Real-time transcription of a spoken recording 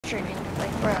streaming.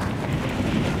 Like, bruh.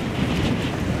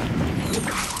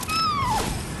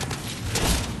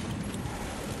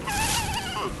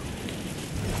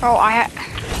 Bro,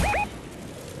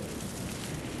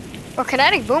 well,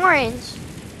 kinetic boomerangs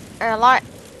are a lot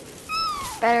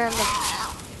better in the...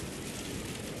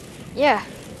 Yeah.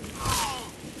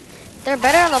 They're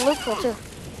better on the loot pool, too.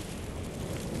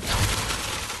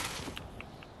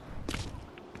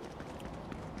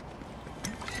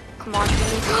 Come on, give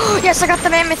me... Yes, I got the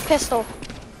mammoth pistol.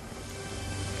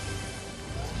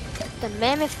 The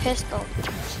mammoth pistol.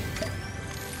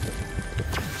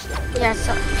 Yeah,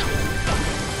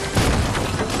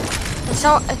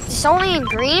 it's only in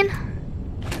green?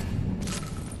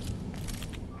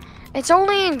 It's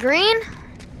only in green?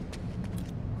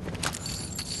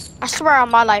 I swear on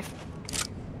my life.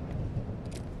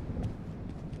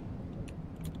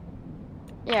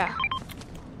 Yeah.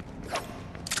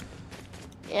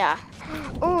 Yeah.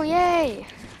 Oh, yay!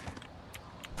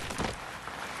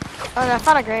 Oh, I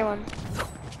found a gray one.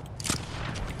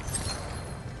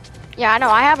 Yeah, I know.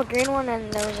 I have a green one,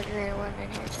 and there was a green one in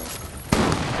here too.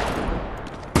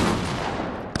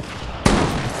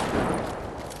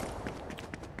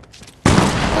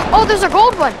 Oh, there's a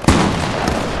gold one.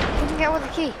 We can get with a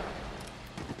key.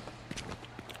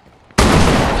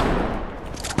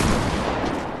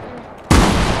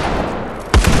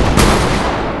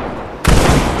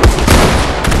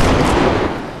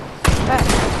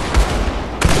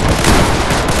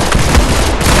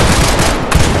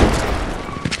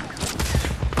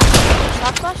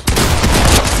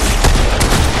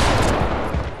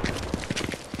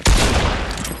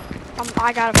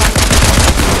 I got it.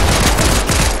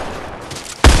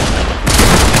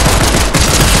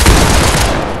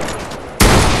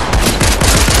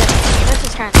 This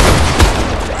is kind of...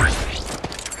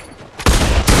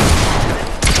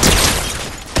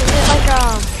 Is it like,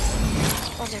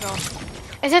 what's it called?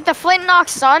 Is it the Flint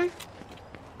Knox son?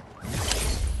 The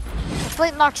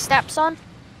Flint Knox stepson?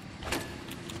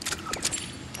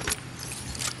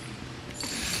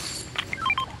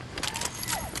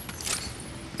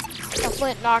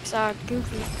 Flint Knox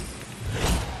Goofy.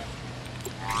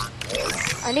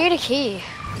 I need a key.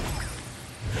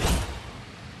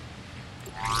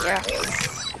 Yeah.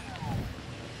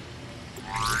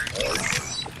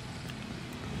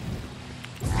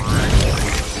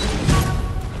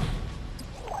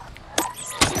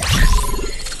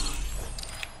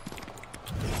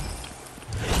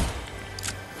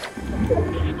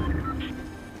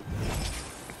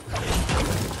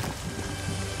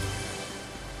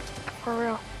 For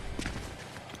real.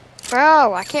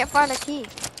 Bro, I can't find a key.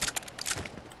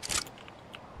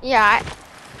 Yeah,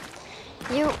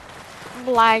 you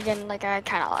lagged and like I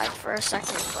kind of lagged for a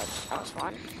second, but that was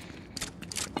fun.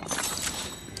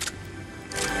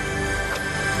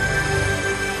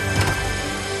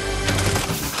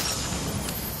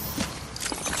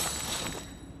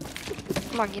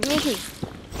 Come on, give me a key.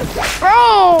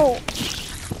 Bro!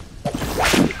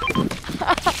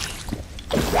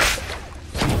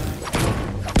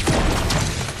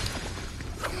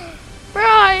 Bro,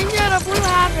 I got a blue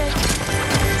habit.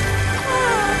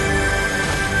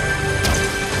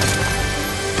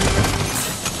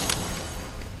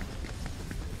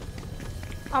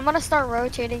 I'm gonna start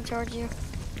rotating towards you.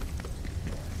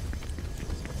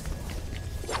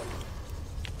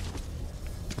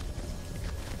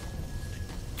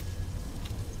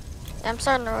 I'm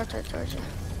starting to rotate towards you.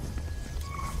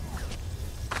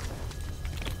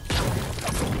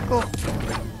 Cool.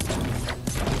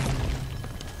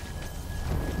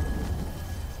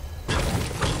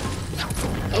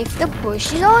 If the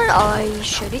bush is on ice,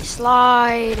 should it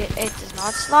slide? It does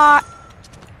not slide.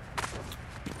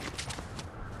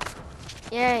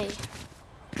 Yay.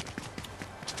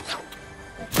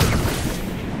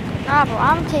 Nah, bro,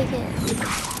 I'm taking it.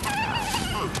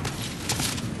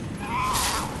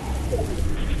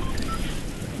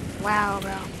 Wow,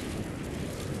 bro.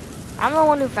 I'm the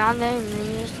one who found them and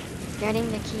then you're just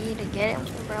getting the key to get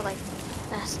it, bro. Like,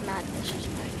 that's not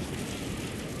disrespect.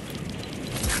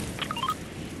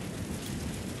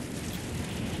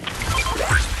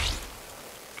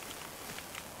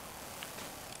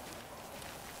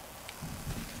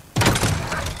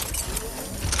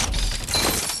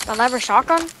 The lever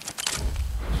shotgun?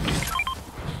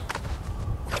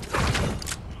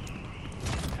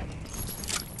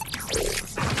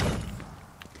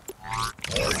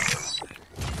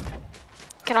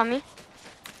 Get on me.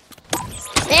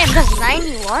 Damn, that's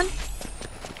 91?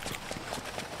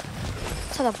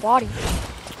 To the body.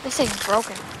 This thing's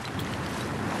broken.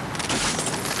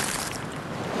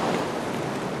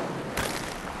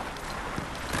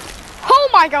 Oh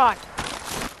my god!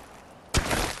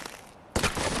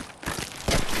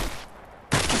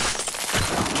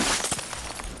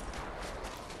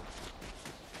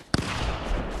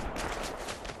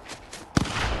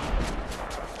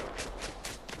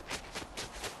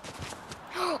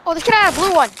 Oh, this kid had a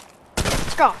blue one.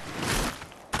 Let's go.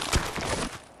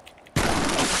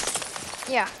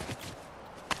 Yeah.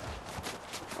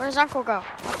 Where does Uncle go?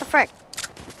 What the frick?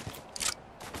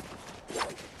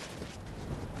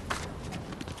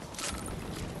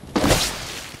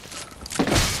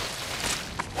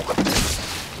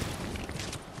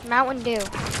 Mountain Dew.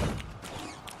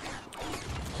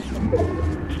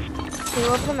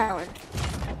 Dew of the mountain.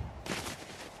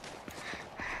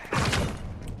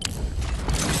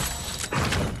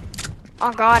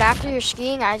 Oh god, after you're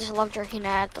skiing, I just love drinking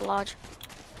that at the lodge.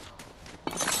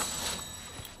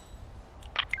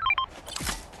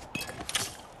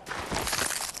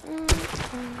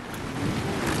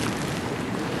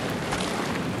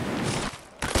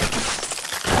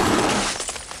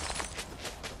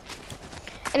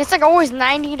 And it's like always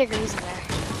 90 degrees in there.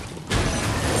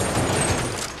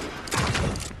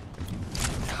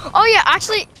 Oh yeah,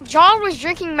 actually, John was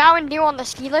drinking Mountain Dew on the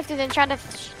ski lift and then tried to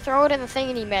throw it in the thing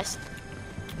and he missed.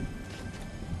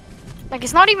 Like,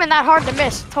 it's not even that hard to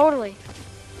miss, totally.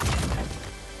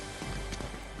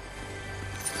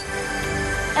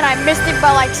 And I missed it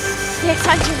by like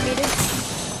 600 meters.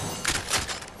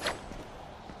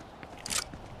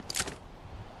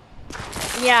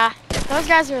 Yeah, those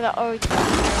guys were the OG.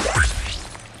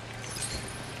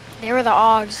 They were the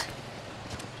OGs.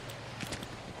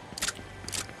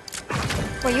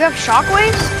 Wait, you have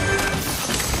shockwaves?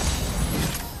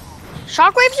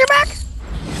 Shockwaves, you're back?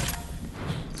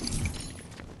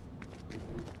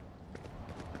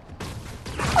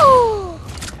 Oh,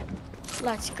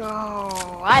 let's go.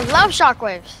 I love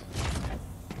shockwaves.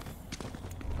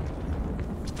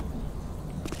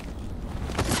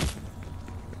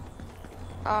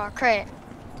 Crate.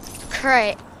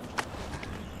 Crate.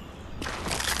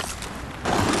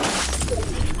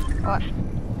 What?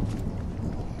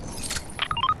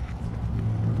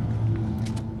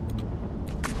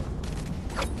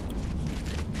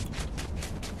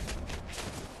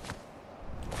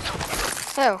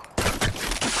 Who?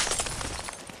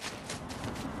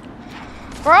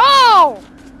 Bro!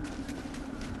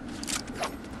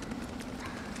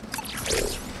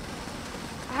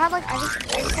 I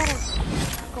just got a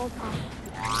gold pump.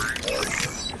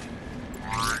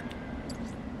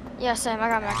 Yeah, Sam, I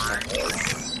got max.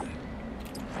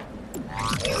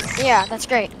 Yeah, that's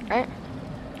great, right?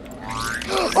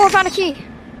 Oh, I found a key.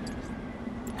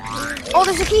 Oh,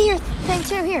 there's a key here thing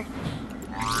too, here.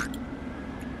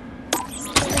 There's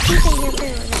a key thing here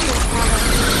too.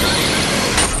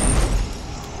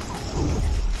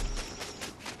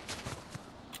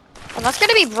 Oh, that's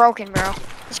gonna be broken, bro.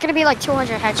 It's gonna be like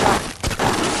 200 headshot.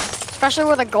 Especially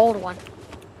with a gold one.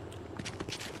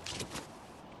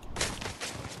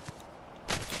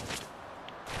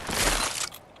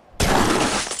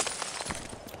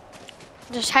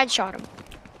 Just headshot him.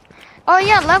 Oh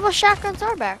yeah, level shotguns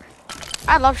are back.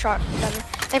 I love shotguns.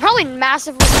 They probably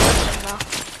massively nerfed them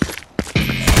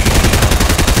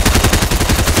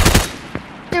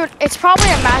though. Dude, it's probably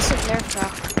a massive nerf though.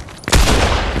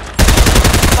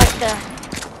 Like the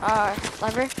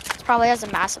lever, it probably has a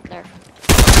massive nerf.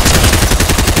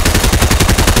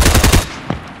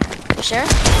 You sure?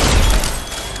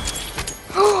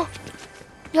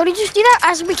 Yo, did you see that?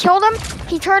 As we killed him,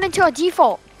 he turned into a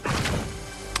default.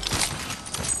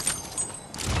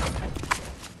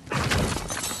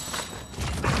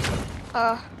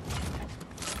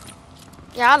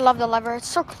 Yeah, I love the lever. It's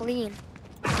so clean.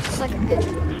 It's like a good...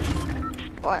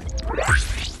 What?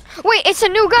 Wait, it's a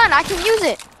new gun. I can use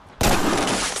it.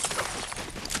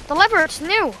 The lever, it's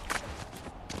new.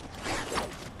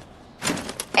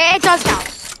 It does count.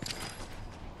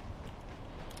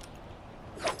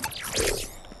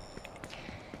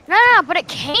 No, but it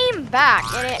came back,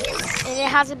 and it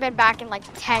hasn't been back in like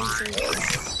 10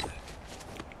 seasons.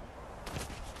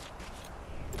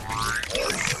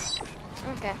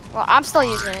 Okay, well, I'm still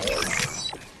using it.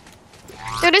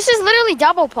 Dude, this is literally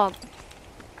double pump.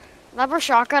 Lever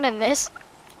shotgun and this.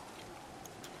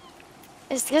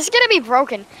 Is this gonna be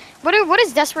broken? What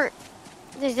is desperate?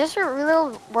 Does desperate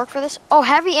really work for this? Oh,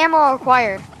 heavy ammo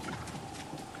acquired.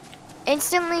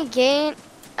 Instantly gain.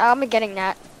 I'm getting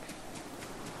that.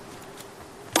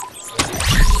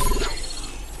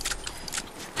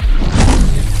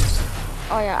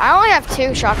 Oh yeah, I only have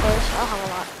 2 shockwaves. I don't have a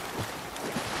lot.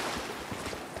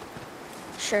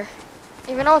 Sure.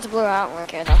 Even though it's blue, I don't really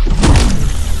care though.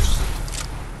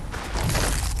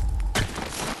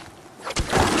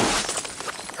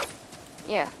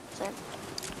 Yeah, same.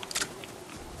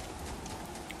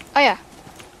 Oh yeah.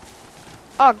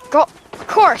 Oh, go. Of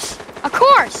course. Of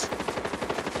course.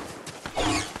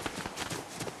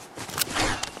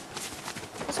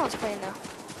 This one's clean though.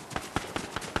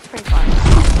 Pretty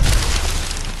fun.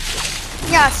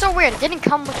 Yeah, it's so weird. It didn't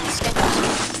come with the stickers.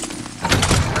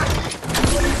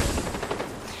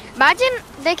 Imagine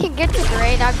they could get to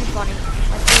gray. That'd be funny.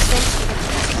 Like these things.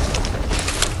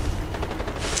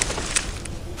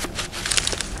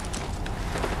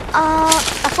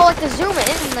 I feel like the zoom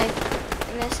in like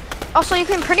this. Also, you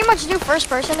can pretty much do first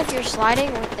person if you're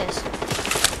sliding with this.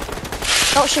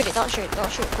 Don't shoot it. Don't shoot it. Don't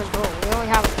shoot it. Because we only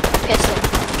have a pistol.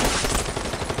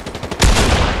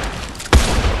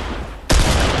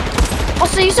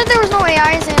 Also, you said there was no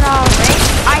AIs in race.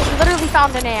 I literally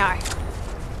found an AI.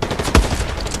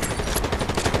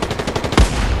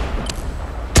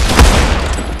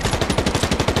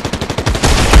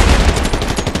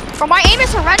 Bro, my aim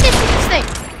is horrendous with this thing.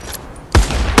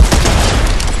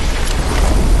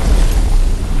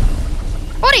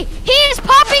 Buddy, he is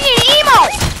popping an emo.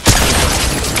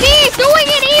 He is doing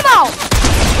an emo.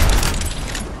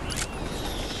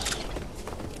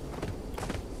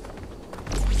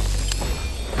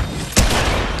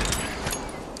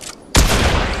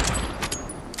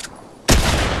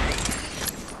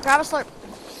 Grab a slurp.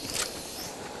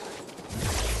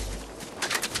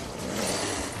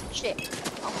 Shit.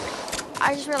 Oh,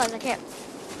 I just realized I can't.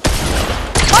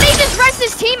 But he just rezzed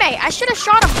his teammate. I should have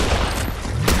shot him.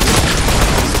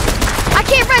 I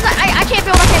can't res. I can't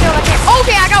build. I can't build. I can't.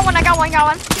 Okay, I got one. I got one. I got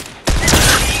one.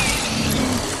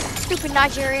 Stupid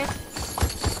Nigerian.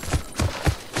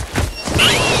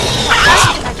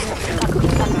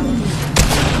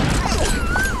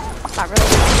 Not really.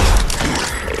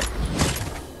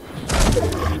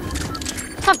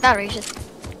 It's not that racist.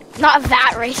 Not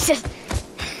that racist.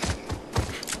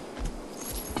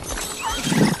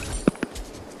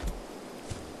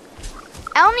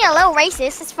 Only a little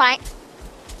racist. It's fine.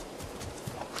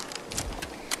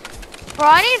 Bro,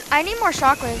 I need more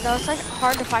shockwaves though. It's like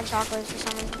hard to find shockwaves for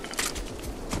some reason.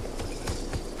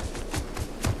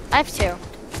 I have 2.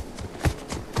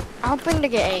 I'm hoping to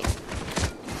get 8.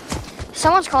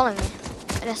 Someone's calling me,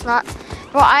 and it's not.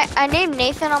 Bro, I named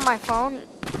Nathan on my phone.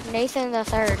 Nathan the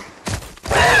 3rd.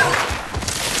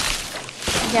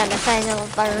 Yeah, Nathaniel the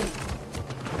 3rd.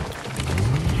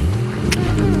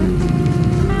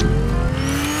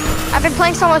 I've been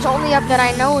playing so much only up that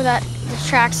I know that the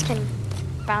tracks can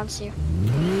bounce you.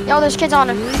 Yo, there's kids on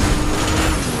him.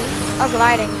 Oh,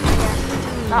 gliding.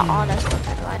 Yeah. Not on us, but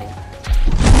they're gliding.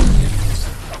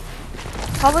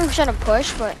 Probably shouldn't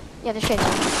push, but yeah, there's kids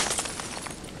on him.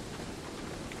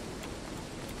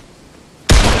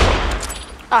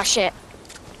 Oh shit.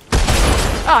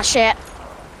 Oh shit.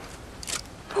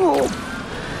 Ooh.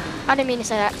 I didn't mean to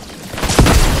say that.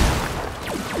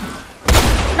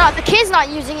 No, the kid's not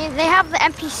using it. They have the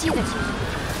NPC that's using it.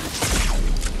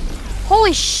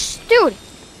 Holy dude.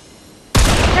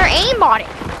 They're aimbotting.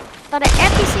 But the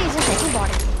NPC is just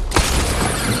aimbotting.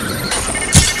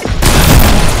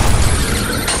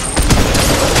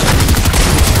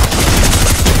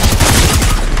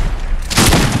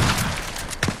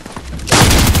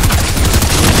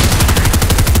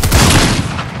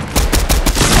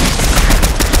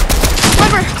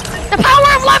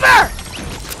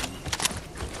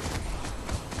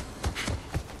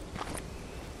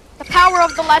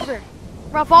 Of the lever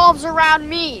revolves around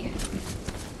me.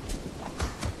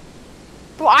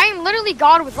 Bro, I am literally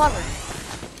God with lever.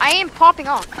 I am popping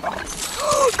off.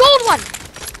 Gold one!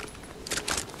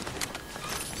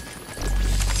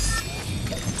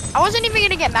 I wasn't even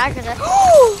gonna get mad because I...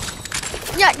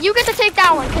 Yeah, you get to take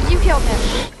that one because you killed him.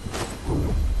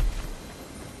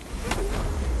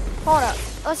 Hold up.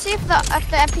 Let's see if the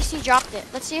NPC dropped it.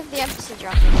 Let's see if the NPC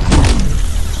dropped it.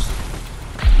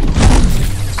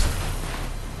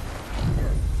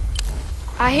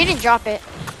 He didn't drop it.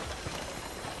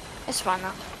 It's fine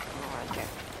though.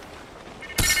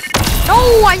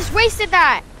 No, I just wasted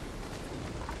that.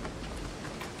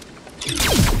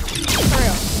 For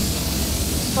real.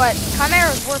 But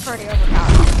chimeras were pretty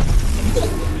overpowered.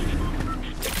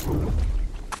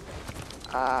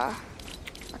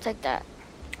 I'll take that.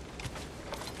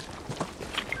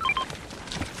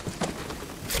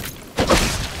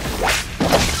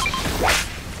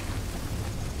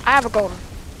 I have a golden,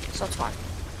 so it's fine.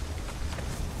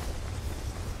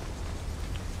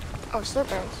 Oh, slip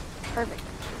burns. Perfect.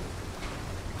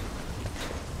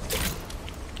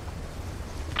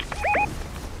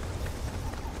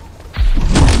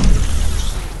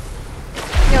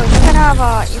 Yo,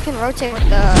 you can rotate with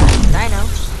the dino.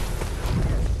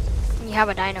 You have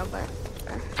a dino, but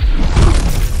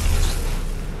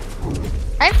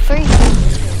I have 3.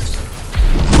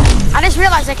 I just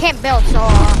realized I can't build, so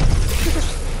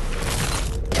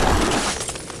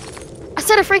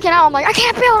instead of freaking out, I'm like, I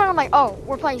can't build, and I'm like, oh,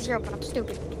 we're playing 0, but I'm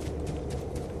stupid.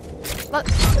 But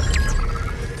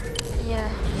Yeah.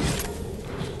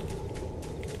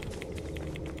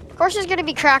 Of course, there's gonna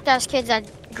be cracked ass kids that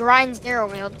grind zero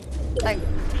wheeled. Like,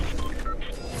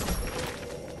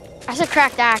 I said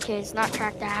cracked ass kids, not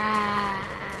cracked ass.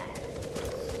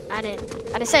 I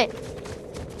didn't say it.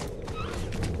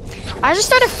 I just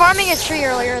started farming a tree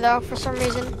earlier though, for some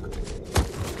reason.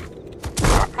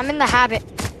 I'm in the habit.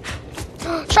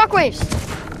 Shockwaves!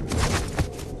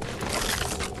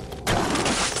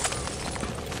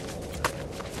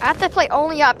 I have to play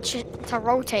only up to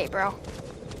rotate, bro.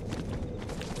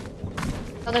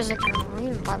 Oh, there's a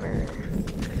green lever.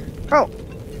 Bro.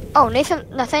 Oh,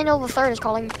 Nathaniel the Third is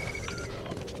calling me.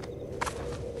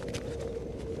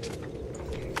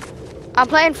 I'm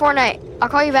playing Fortnite. I'll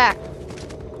call you back.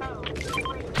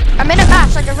 I'm in a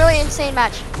match, like a really insane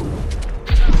match.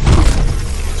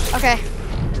 Okay.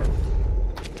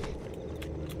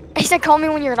 He said call me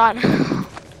when you're done.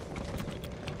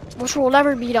 Which will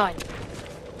never be done.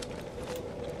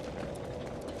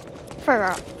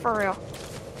 For real.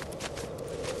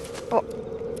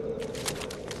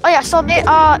 Oh yeah, so they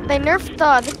nerfed the,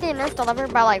 I think they nerfed the lever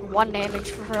by like 1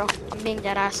 damage, for real. I'm being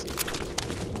dead ass.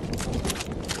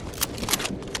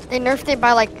 They nerfed it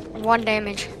by like 1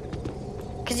 damage.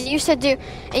 Cause it used to do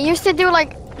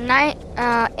like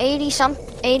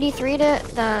 83 to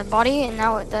the body, and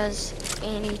now it does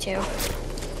 82.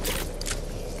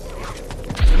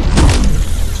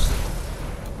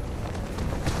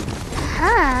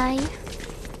 Hi.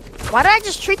 Why did I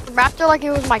just treat the raptor like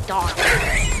it was my dog?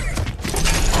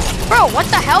 Bro, what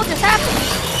the hell just happened?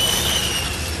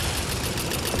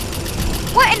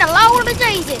 What in the Lord of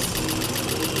Jesus?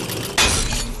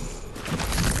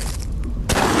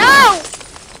 No!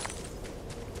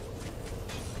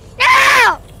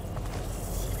 No!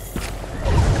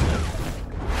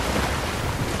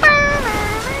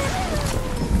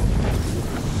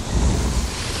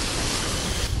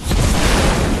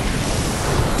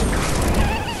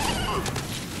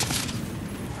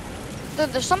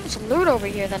 Dude, there's so much loot over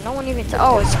here that no one even.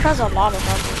 Oh, it's because of lava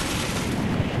bubbles.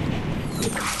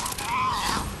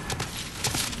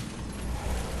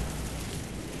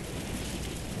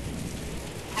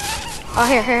 Oh,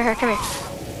 here, come here.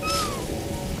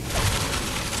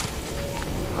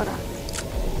 Hold on.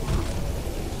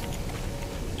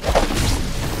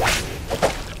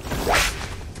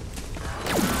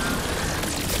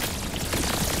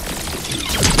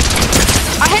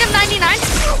 I hit him 99.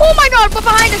 Oh my god, but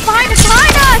behind us!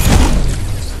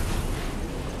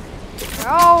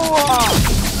 Oh!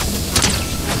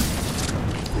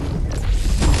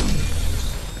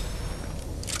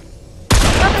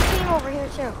 Another team over here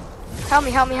too. Help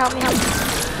me.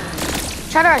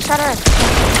 Shatter us.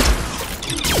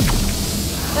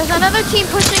 There's another team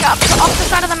pushing up the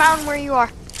side of the mountain where you are.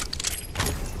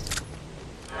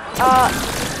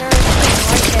 There's